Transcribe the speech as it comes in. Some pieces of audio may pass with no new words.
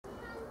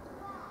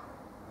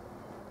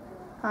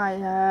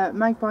Hi,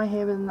 Magpie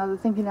here with another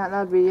Thinking Out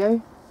Loud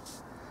video.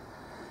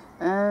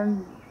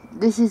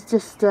 This is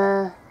just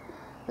I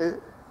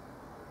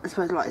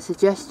suppose like a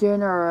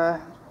suggestion or a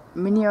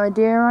mini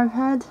idea I've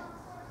had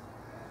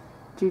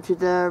due to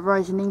the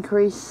rising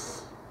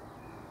increase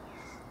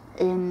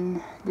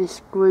in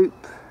this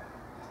group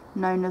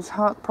known as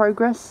Heart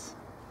Progress.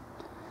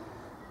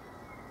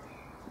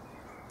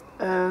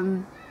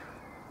 They're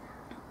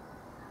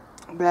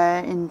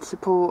in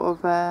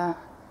support of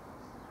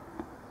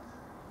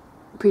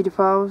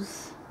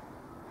paedophiles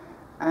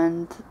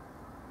and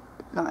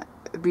like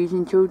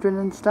abusing children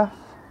and stuff.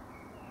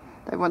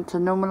 They want to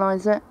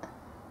normalise it,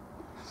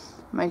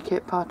 make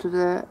it part of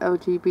the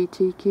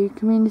LGBTQ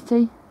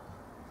community,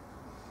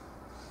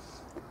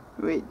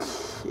 which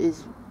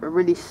is a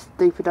really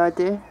stupid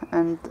idea,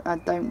 and I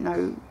don't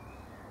know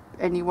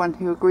anyone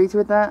who agrees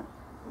with that,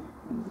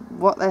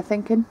 what they're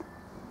thinking.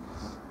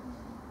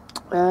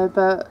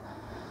 But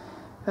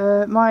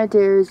my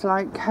idea is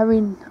like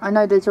I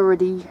know there's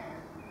already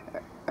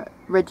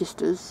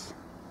registers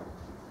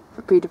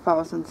for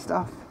paedophiles and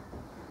stuff,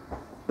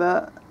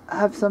 but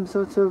have some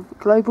sort of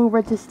global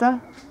register.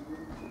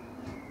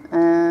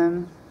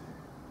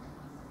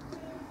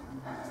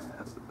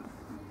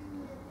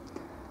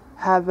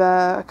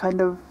 Have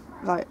kind of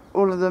like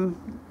all of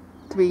them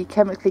to be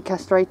chemically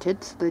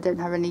castrated so they don't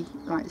have any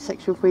like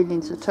sexual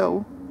feelings at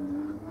all.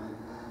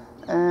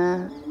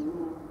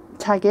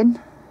 Tagging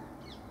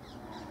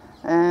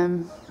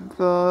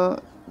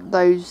for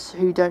those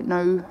who don't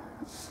know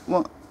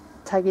what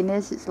tagging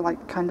is. It's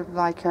like kind of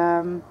like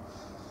a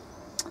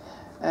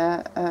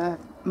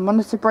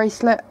monitor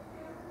bracelet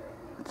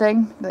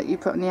thing that you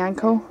put on the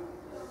ankle,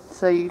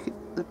 so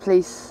the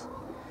police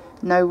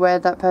know where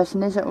that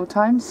person is at all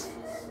times.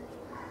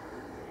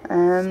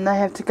 They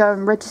have to go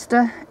and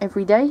register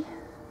every day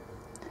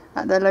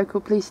at their local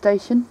police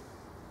station.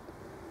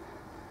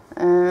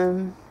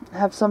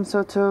 Have some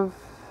sort of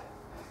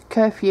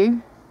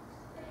curfew,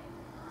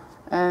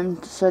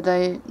 so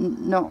they're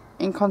not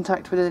in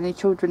contact with any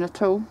children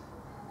at all.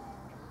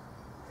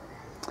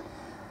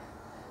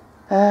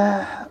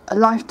 A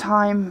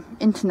lifetime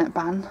internet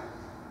ban,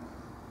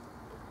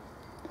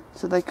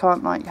 so they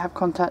can't like have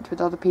contact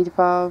with other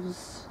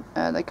paedophiles.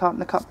 They can't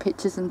look up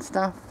pictures and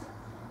stuff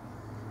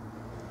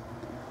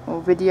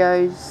or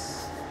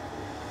videos.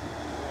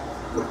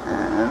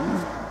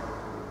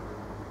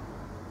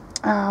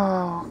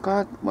 Oh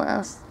god, what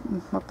else?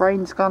 My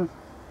brain's gone.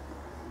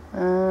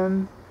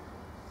 I'm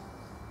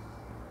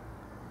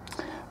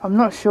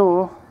not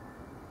sure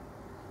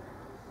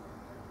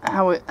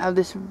how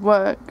this would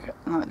work,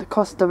 like the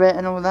cost of it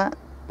and all that,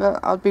 but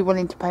I'd be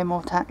willing to pay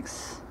more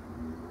tax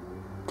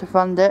to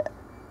fund it.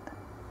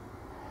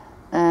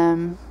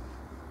 I'm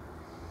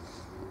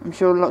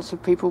sure lots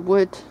of people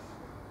would,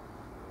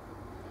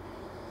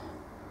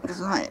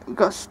 because like we've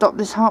got to stop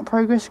this Heart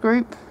Progress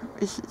group.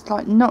 It's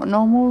like not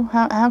normal.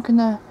 How can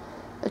a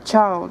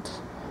child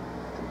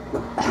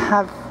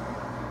have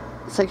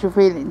sexual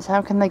feelings?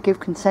 How can they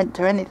give consent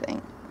to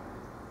anything?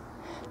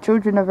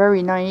 Children are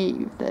very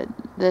naive. They're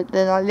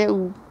like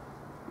little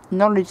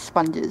knowledge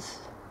sponges.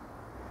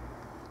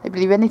 They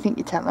believe anything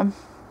you tell them.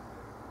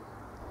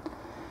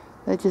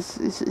 They just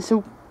it's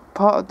all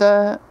part of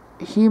the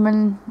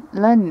human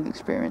learning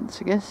experience,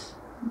 I guess.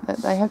 That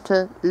they have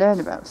to learn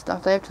about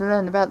stuff. They have to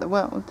learn about the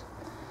world,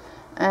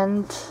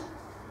 and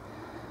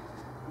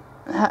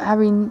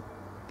having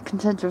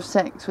consensual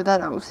sex with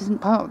adults isn't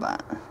part of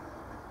that,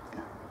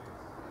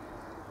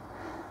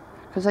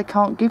 because they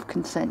can't give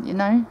consent, you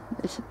know.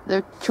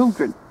 They're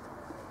children.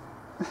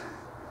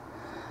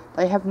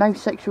 They have no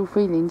sexual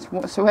feelings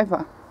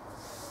whatsoever.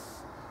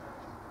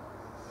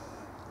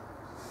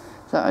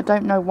 So I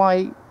don't know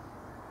why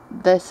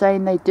they're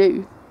saying they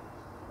do.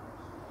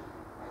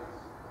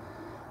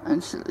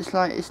 And it's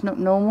like, it's not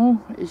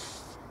normal,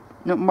 it's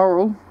not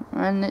moral,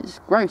 and it's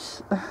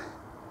gross.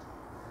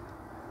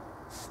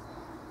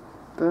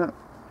 But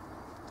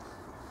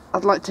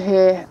I'd like to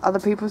hear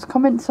other people's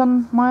comments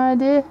on my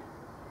idea.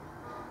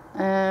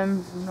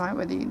 Like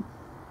whether you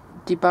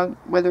debunk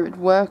whether it'd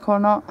work or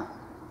not.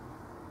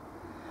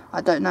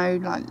 I don't know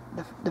like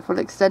the full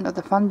extent of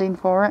the funding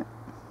for it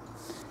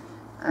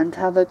and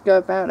how they'd go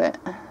about it,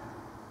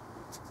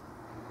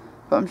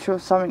 but I'm sure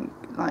something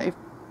like, if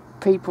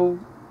people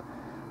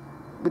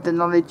with the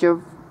knowledge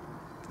of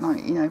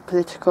like, you know,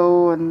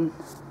 political and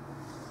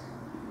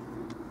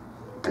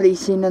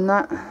policing and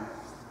that,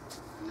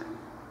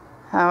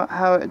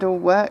 how it'd all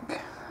work,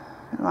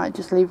 like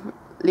just leave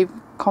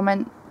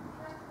comment.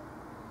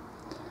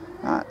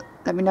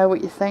 Let me know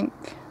what you think.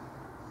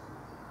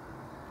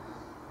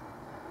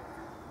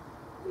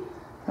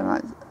 And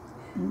like,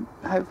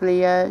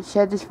 hopefully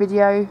share this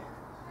video,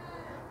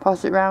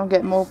 pass it around,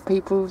 get more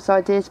people's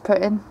ideas put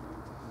in.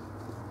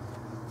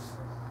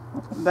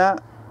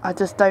 But I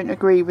just don't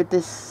agree with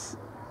this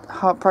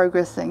Heart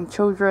Progress thing.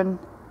 Children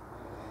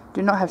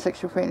do not have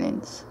sexual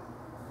feelings.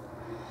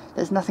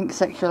 There's nothing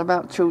sexual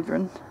about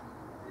children.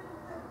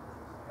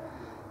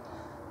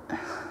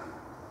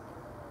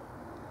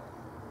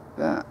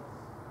 But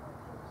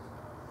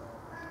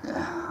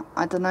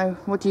I don't know.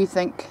 What do you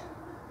think?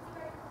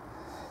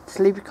 Just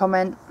leave a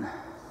comment,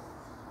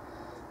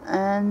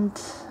 and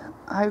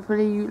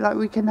hopefully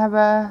we can have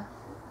a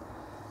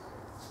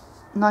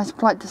nice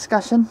polite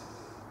discussion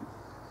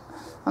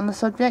on the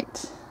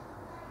subject,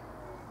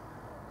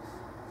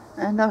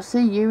 and I'll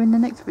see you in the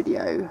next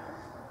video.